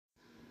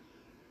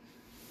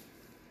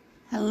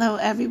Hello,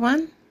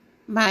 everyone.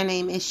 My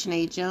name is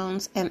Shanae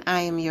Jones, and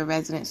I am your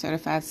resident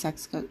certified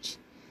sex coach.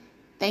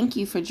 Thank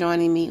you for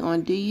joining me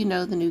on Do You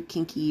Know the New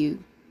Kinky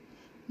You?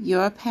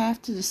 Your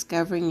path to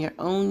discovering your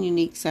own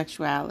unique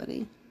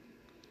sexuality.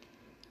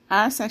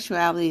 Our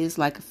sexuality is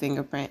like a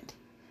fingerprint.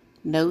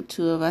 No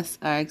two of us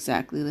are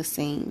exactly the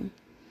same.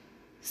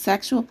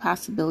 Sexual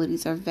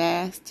possibilities are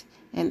vast,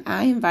 and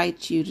I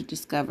invite you to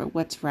discover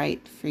what's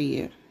right for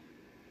you.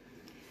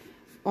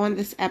 On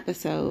this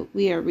episode,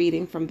 we are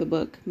reading from the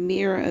book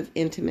Mirror of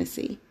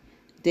Intimacy,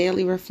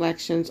 Daily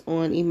Reflections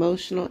on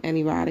Emotional and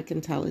Erotic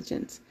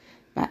Intelligence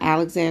by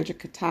Alexandra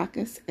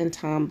Kattakis and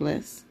Tom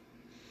Bliss.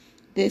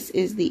 This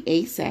is the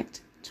AASECT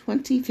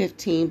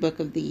 2015 Book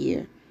of the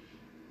Year,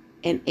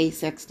 and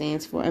AASECT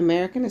stands for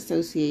American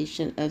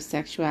Association of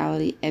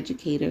Sexuality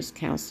Educators,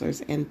 Counselors,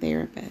 and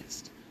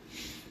Therapists.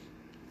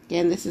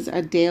 Again, this is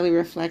a daily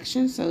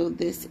reflection, so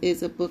this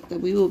is a book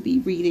that we will be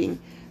reading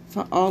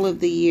for all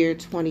of the year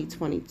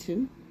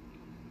 2022.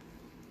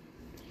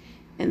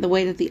 And the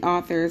way that the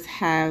authors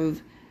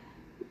have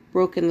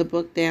broken the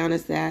book down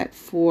is that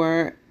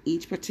for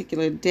each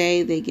particular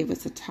day, they give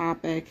us a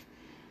topic,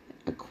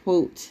 a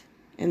quote,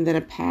 and then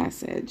a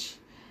passage.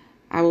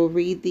 I will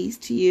read these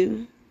to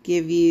you,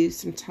 give you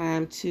some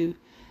time to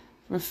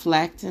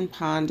reflect and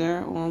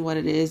ponder on what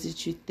it is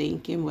that you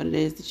think and what it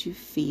is that you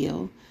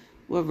feel,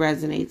 what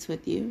resonates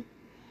with you.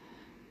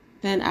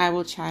 Then I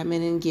will chime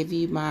in and give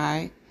you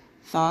my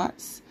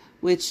thoughts,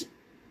 which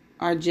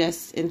are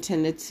just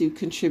intended to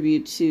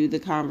contribute to the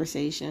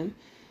conversation.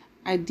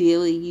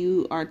 Ideally,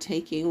 you are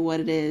taking what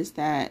it is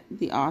that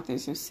the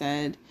authors have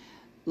said,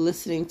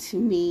 listening to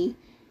me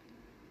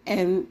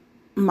and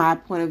my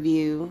point of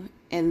view,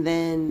 and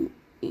then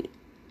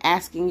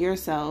asking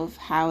yourself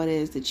how it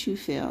is that you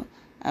feel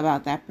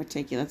about that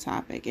particular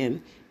topic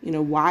and,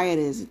 why it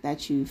is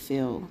that you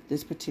feel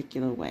this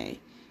particular way.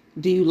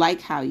 Do you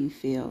like how you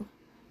feel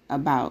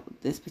about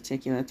this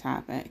particular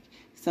topic?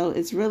 So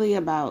it's really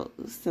about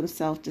some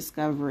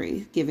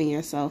self-discovery, giving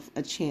yourself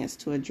a chance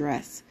to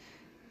address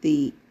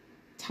the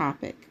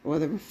topic or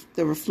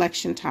the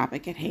reflection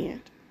topic at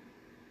hand.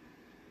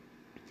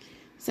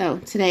 So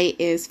today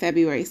is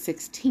February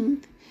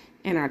 16th,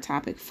 and our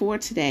topic for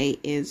today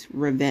is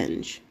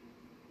revenge.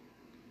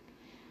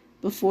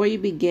 Before you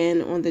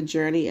begin on the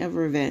journey of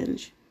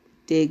revenge,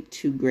 dig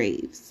 2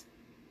 graves.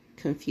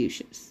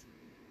 Confucius.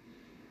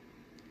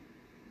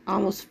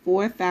 Almost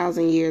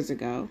 4,000 years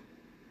ago,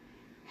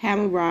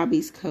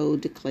 Hammurabi's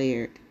code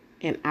declared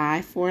an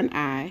eye for an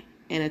eye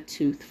and a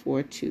tooth for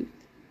a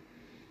tooth.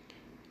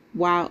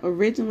 While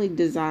originally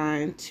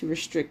designed to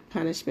restrict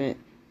punishment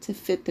to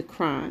fit the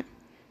crime,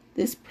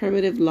 this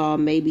primitive law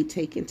may be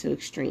taken to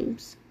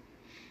extremes.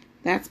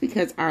 That's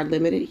because our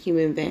limited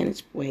human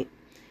vantage point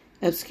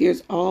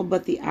obscures all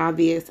but the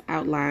obvious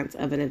outlines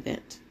of an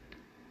event,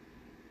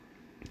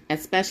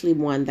 especially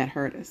one that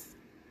hurt us.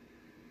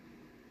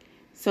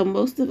 So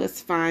most of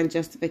us find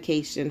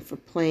justification for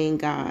playing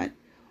God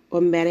or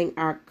meting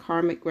our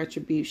karmic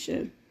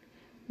retribution,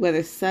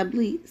 whether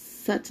subtly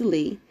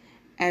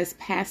as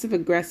passive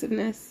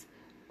aggressiveness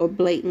or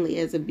blatantly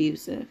as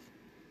abusive.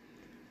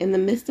 In the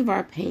midst of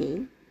our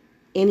pain,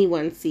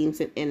 anyone seems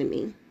an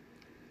enemy,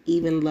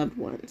 even loved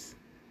ones,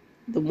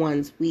 the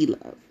ones we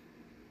love.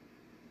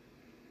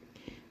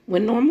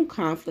 When normal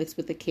conflicts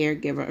with a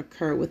caregiver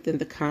occur within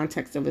the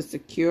context of a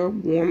secure,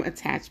 warm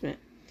attachment,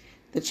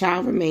 the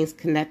child remains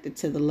connected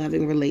to the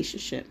loving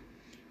relationship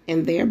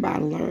and thereby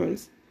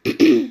learns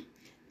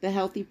the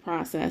healthy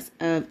process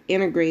of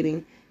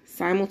integrating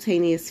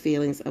simultaneous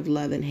feelings of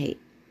love and hate.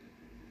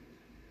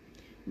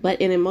 But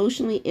in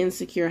emotionally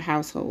insecure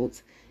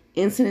households,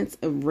 incidents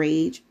of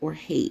rage or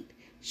hate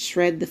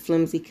shred the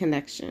flimsy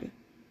connection,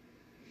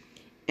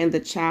 and the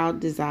child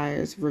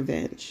desires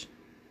revenge.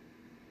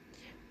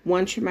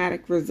 One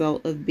traumatic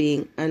result of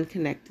being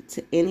unconnected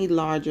to any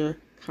larger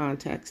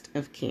context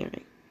of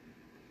caring.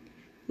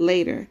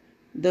 Later,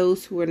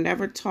 those who were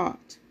never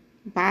taught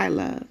by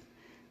love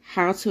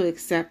how to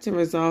accept and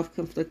resolve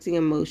conflicting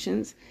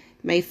emotions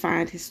may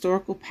find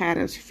historical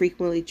patterns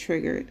frequently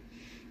triggered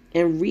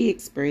and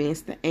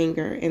re-experience the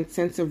anger and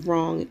sense of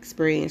wrong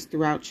experienced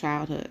throughout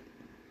childhood.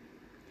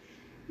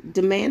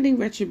 Demanding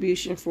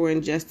retribution for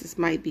injustice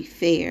might be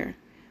fair,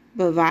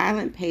 but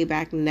violent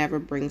payback never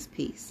brings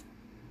peace.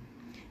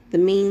 The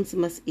means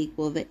must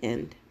equal the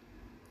end.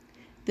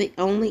 The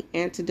only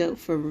antidote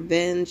for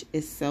revenge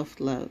is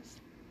self-love.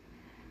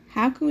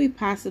 How can we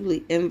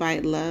possibly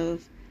invite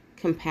love,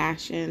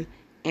 compassion,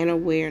 and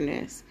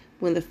awareness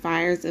when the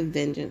fires of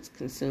vengeance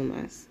consume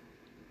us?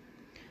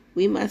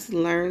 We must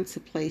learn to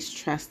place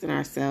trust in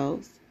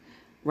ourselves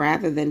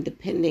rather than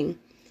depending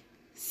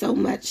so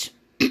much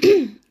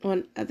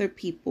on other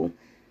people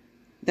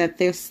that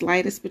their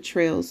slightest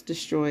betrayals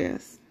destroy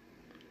us.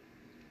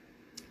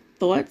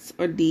 Thoughts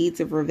or deeds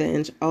of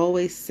revenge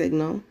always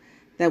signal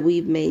that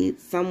we've made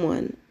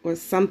someone or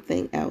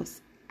something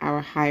else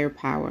our higher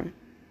power.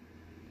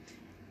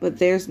 But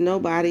there's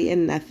nobody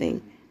and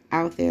nothing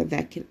out there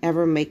that can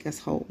ever make us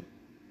whole.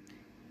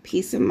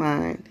 Peace of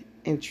mind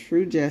and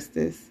true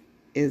justice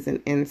is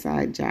an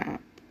inside job.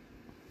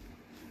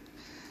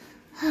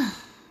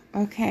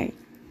 Okay.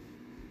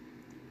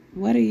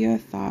 What are your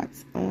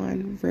thoughts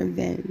on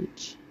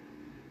revenge?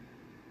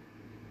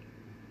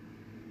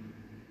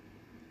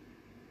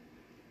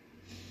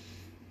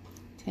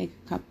 Take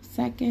a couple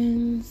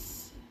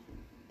seconds.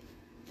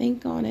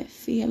 Think on it.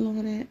 Feel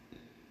on it.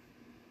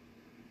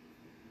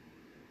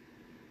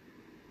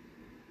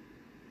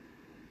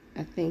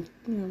 I think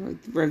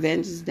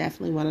revenge is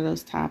definitely one of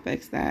those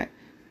topics that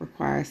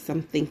requires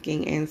some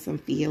thinking and some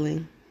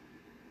feeling.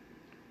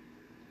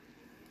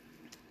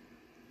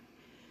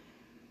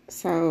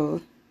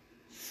 So,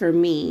 for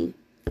me,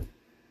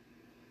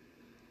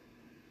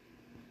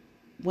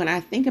 when I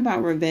think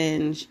about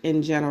revenge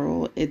in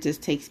general, it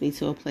just takes me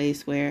to a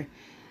place where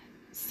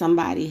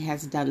somebody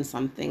has done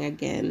something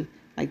again.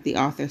 Like the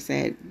author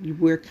said,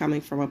 we're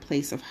coming from a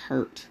place of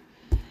hurt.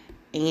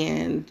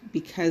 And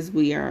because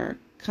we are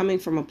coming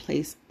from a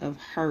place of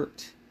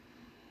hurt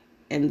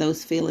and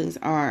those feelings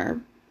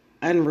are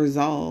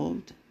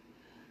unresolved,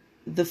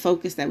 the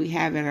focus that we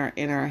have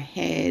in our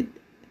head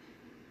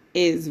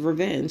is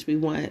revenge. We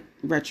want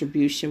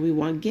retribution. We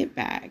want get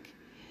back.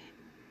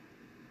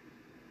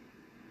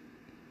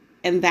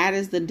 And that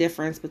is the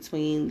difference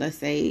between, let's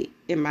say,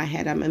 in my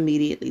head, I'm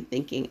immediately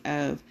thinking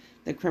of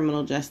the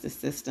criminal justice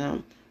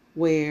system,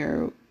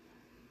 where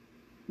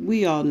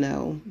we all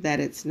know that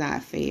it's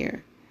not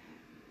fair.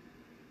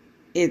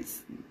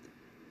 It's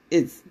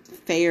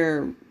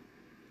fair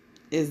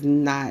is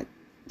not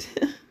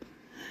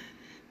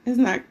is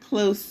not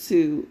close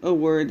to a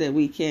word that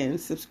we can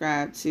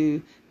subscribe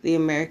to the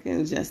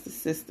American justice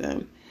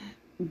system,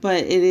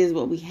 but it is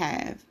what we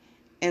have.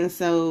 And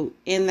so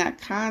in that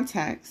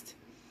context,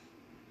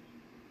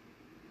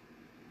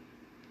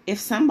 if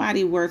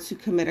somebody were to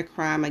commit a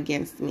crime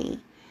against me,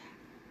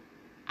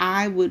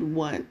 I would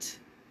want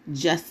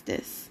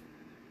justice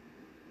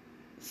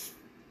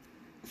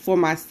for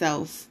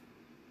myself,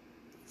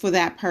 for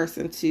that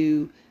person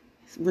to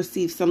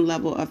receive some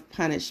level of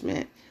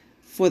punishment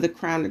for the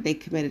crime that they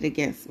committed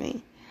against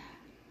me.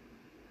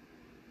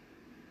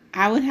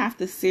 I would have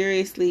to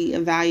seriously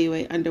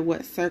evaluate under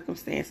what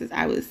circumstances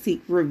I would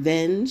seek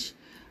revenge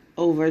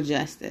over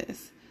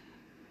justice,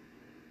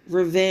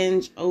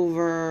 revenge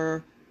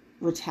over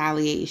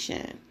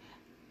retaliation,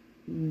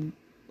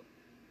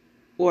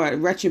 or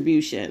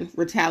retribution,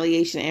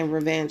 retaliation and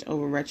revenge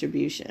over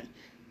retribution.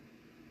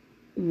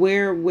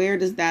 Where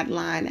does that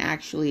line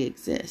actually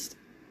exist?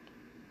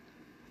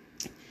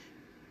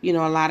 You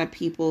know, a lot of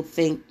people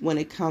think when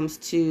it comes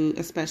to,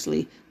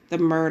 especially the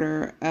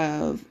murder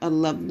of a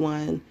loved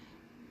one,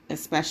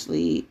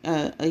 especially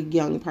a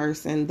young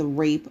person, the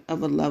rape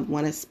of a loved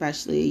one,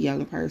 especially a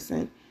young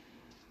person,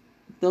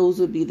 those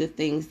would be the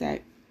things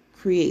that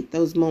create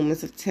those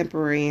moments of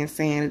temporary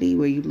insanity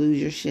where you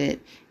lose your shit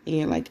and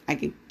you're like, I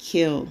could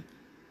kill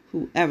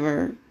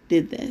whoever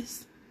did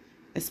this.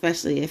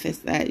 Especially if it's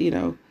that,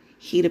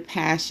 heat of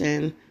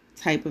passion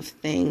type of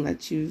thing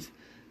that you've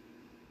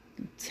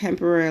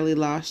temporarily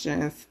lost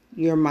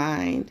your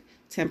mind,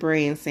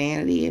 temporary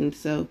insanity. And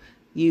so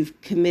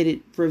you've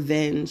committed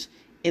revenge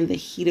in the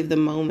heat of the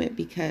moment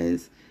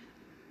because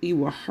you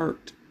were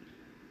hurt.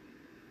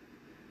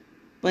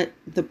 But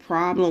the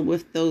problem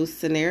with those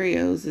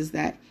scenarios is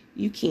that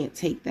you can't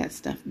take that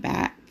stuff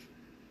back.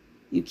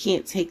 You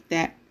can't take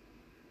that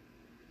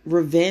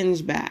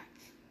revenge back.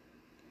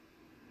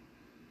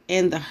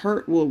 And the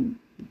hurt will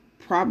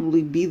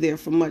probably be there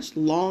for much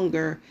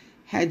longer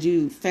had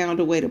you found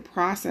a way to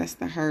process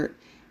the hurt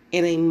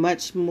in a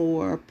much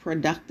more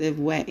productive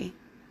way.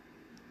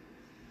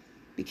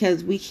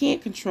 Because we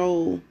can't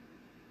control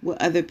what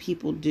other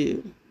people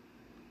do.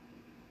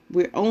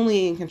 We're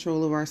only in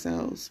control of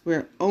ourselves.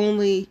 We're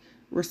only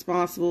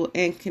responsible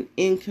and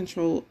in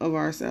control of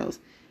ourselves.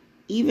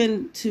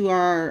 Even to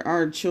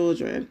our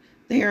children,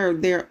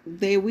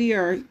 we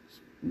are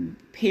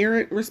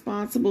parent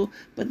responsible,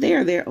 but they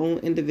are their own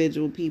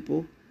individual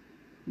people.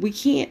 We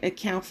can't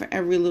account for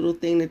every little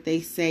thing that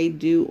they say,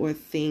 do, or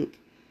think.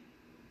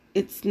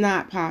 It's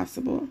not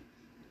possible.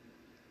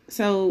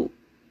 So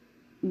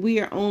we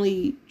are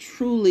only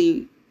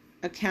truly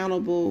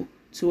accountable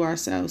to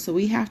ourselves. So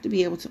we have to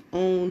be able to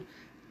own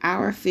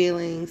our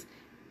feelings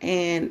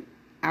and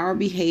our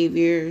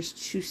behaviors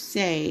to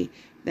say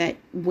that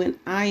when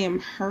I am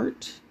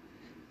hurt,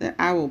 that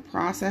I will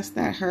process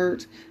that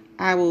hurt.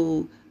 I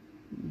will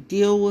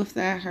deal with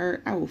that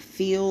hurt. I will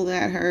feel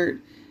that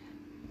hurt.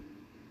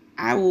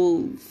 I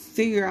will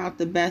figure out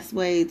the best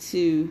way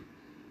to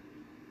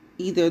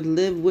either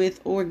live with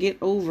or get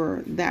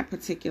over that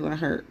particular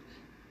hurt.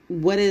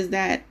 What is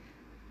that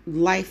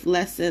life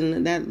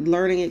lesson, that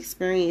learning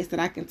experience that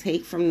I can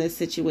take from this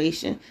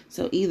situation?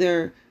 So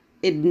either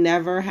it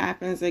never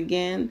happens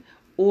again,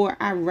 or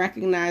I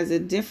recognize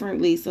it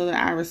differently so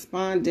that I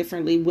respond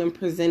differently when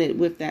presented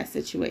with that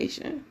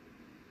situation.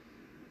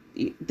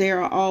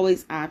 There are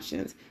always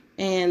options.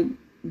 And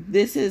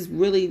this is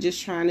really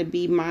just trying to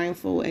be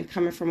mindful and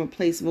coming from a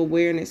place of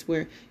awareness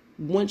where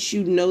once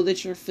you know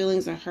that your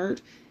feelings are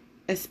hurt,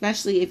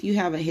 especially if you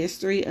have a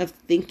history of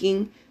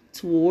thinking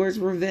towards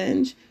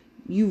revenge,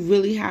 you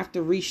really have to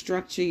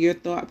restructure your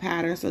thought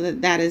pattern so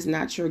that that is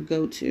not your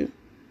go-to.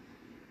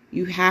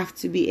 You have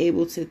to be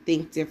able to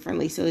think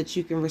differently so that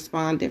you can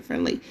respond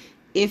differently.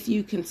 If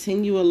you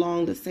continue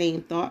along the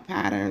same thought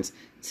patterns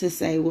to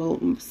say, well,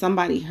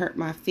 somebody hurt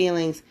my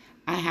feelings,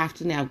 I have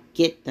to now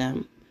get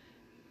them.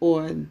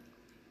 Or,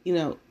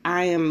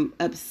 I am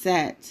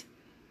upset,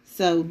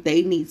 so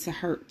they need to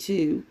hurt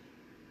too.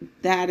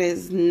 That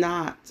is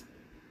not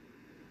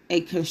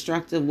a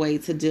constructive way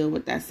to deal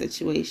with that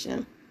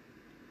situation.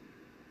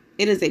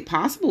 It is a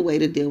possible way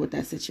to deal with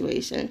that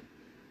situation.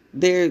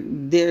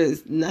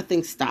 There's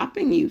nothing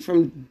stopping you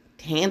from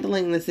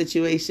handling the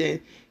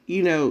situation,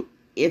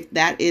 if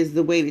that is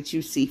the way that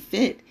you see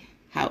fit.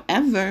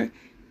 However,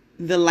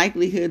 the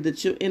likelihood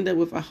that you'll end up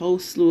with a whole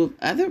slew of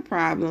other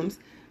problems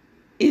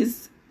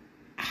is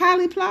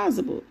highly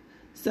plausible.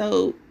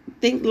 So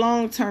think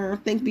long term,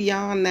 think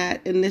beyond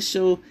that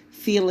initial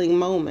feeling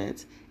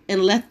moment,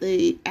 and let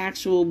the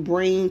actual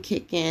brain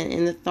kick in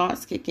and the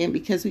thoughts kick in,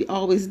 because we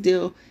always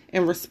deal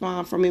and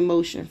respond from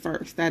emotion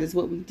first. That is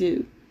what we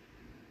do.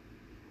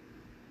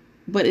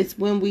 But it's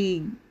when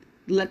we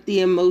let the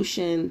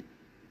emotion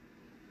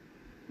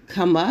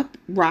come up,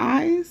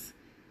 rise,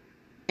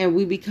 and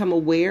we become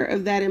aware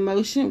of that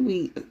emotion,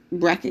 we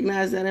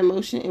recognize that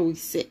emotion and we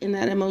sit in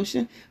that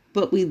emotion,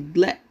 but we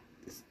let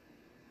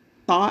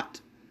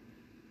thought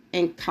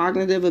and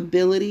cognitive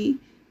ability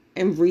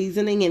and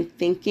reasoning and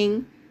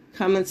thinking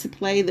come into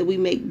play, that we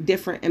make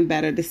different and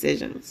better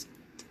decisions.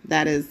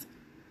 That is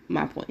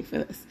my point for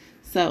this.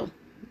 So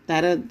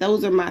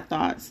those are my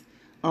thoughts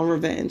on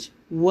revenge.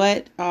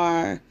 What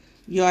are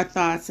your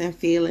thoughts and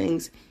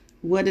feelings?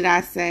 What did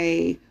I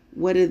say?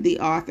 What did the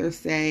author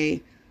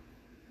say?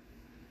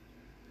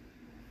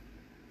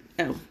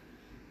 Oh,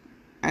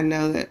 I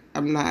know that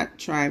I'm not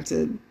trying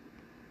to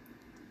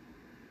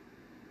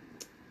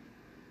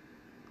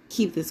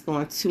keep this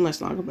going too much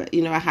longer, but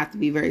I have to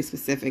be very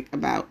specific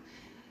about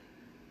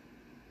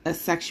a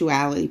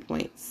sexuality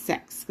point,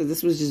 sex, because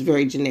this was just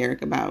very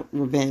generic about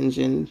revenge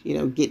and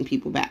getting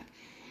people back.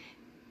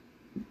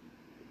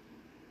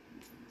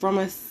 From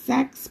a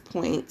sex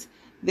point,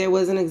 there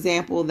was an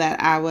example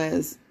that I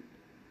was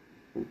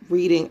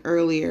reading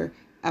earlier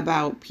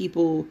about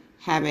people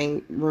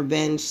having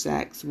revenge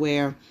sex,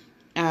 where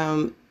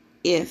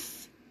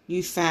if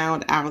you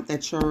found out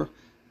that your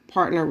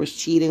partner was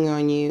cheating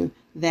on you,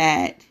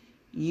 that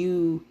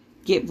you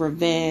get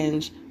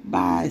revenge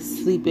by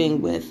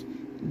sleeping with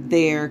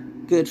their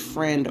good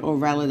friend or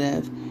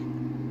relative,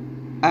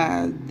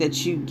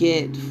 that you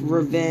get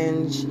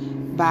revenge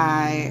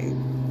by,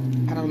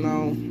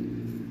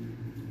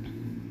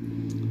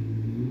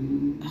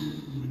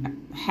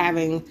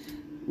 having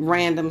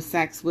random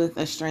sex with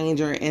a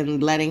stranger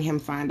and letting him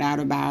find out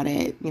about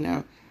it.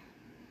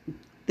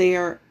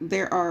 There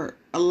are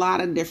a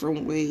lot of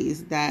different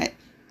ways that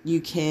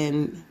you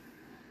can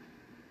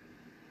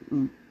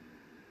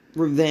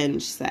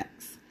revenge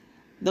sex.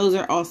 Those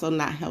are also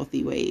not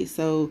healthy ways.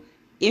 So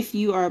if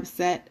you are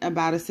upset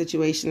about a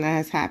situation that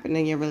has happened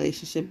in your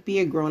relationship, be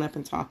a grown-up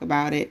and talk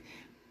about it.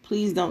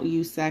 Please don't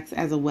use sex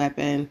as a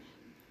weapon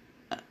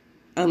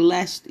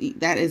unless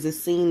that is a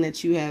scene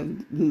that you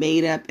have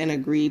made up and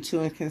agreed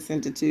to and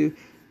consented to.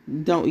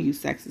 Don't use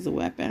sex as a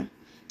weapon.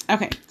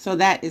 Okay, so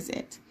that is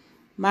it.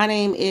 My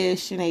name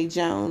is Shanae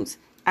Jones.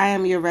 I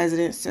am your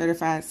resident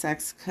certified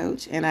sex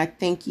coach, and I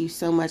thank you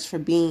so much for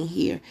being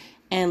here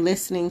and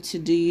listening to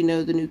Do You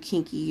Know the New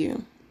Kinky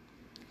You?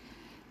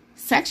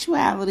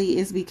 Sexuality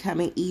is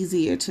becoming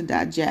easier to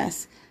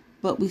digest,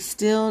 but we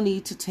still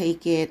need to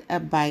take it a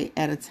bite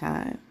at a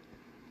time.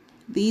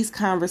 These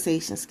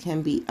conversations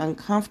can be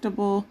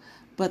uncomfortable,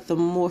 but the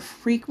more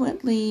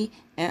frequently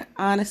and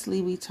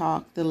honestly we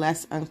talk, the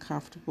less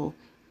uncomfortable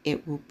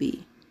it will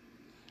be.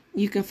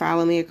 You can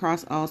follow me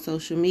across all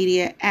social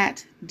media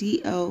at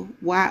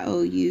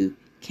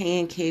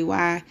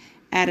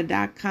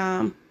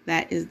DOYOUKNKY@a.com.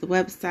 That is the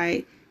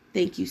website.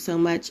 Thank you so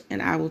much,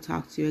 and I will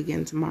talk to you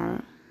again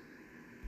tomorrow.